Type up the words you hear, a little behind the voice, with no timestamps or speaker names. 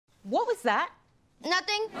What was that?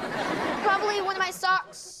 Nothing. Probably one of my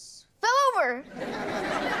socks fell over.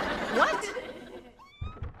 What?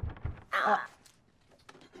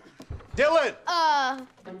 Dylan!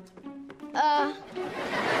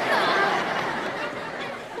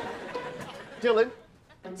 Dylan?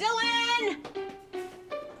 Dylan!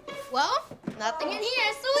 Well, nothing in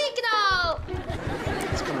here, so we can all...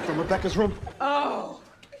 It's coming from Rebecca's room. Oh.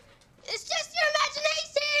 It's just your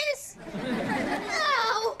imaginations!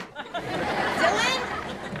 No! Dylan?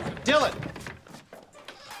 Dylan!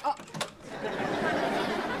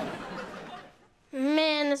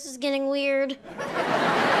 Man, this is getting weird.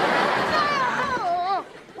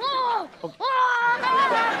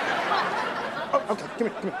 Oh, okay, come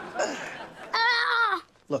here.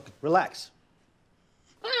 Look, relax.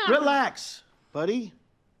 Relax, buddy.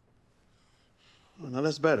 Oh, now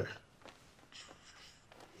that's better.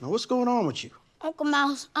 Now, what's going on with you? Uncle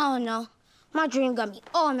Mouse, I don't know. My dream got me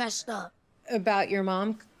all messed up. About your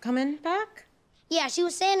mom coming back? Yeah, she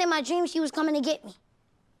was saying in my dream she was coming to get me.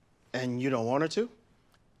 And you don't want her to?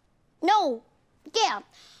 No, yeah,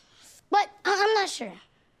 but I'm not sure.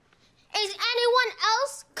 Is anyone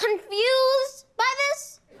else confused by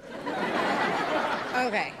this?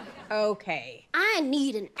 Okay. I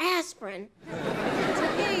need an aspirin. It's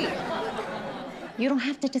okay. You don't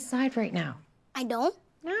have to decide right now. I don't?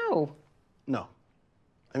 No. No.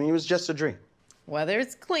 I mean, it was just a dream. Whether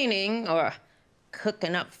it's cleaning or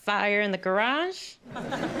cooking up fire in the garage,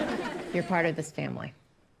 you're part of this family.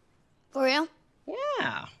 For real?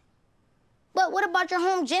 Yeah. But what about your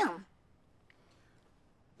home gym?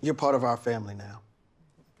 You're part of our family now.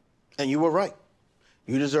 And you were right.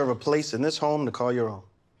 You deserve a place in this home to call your own.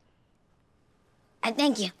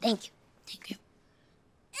 Thank you.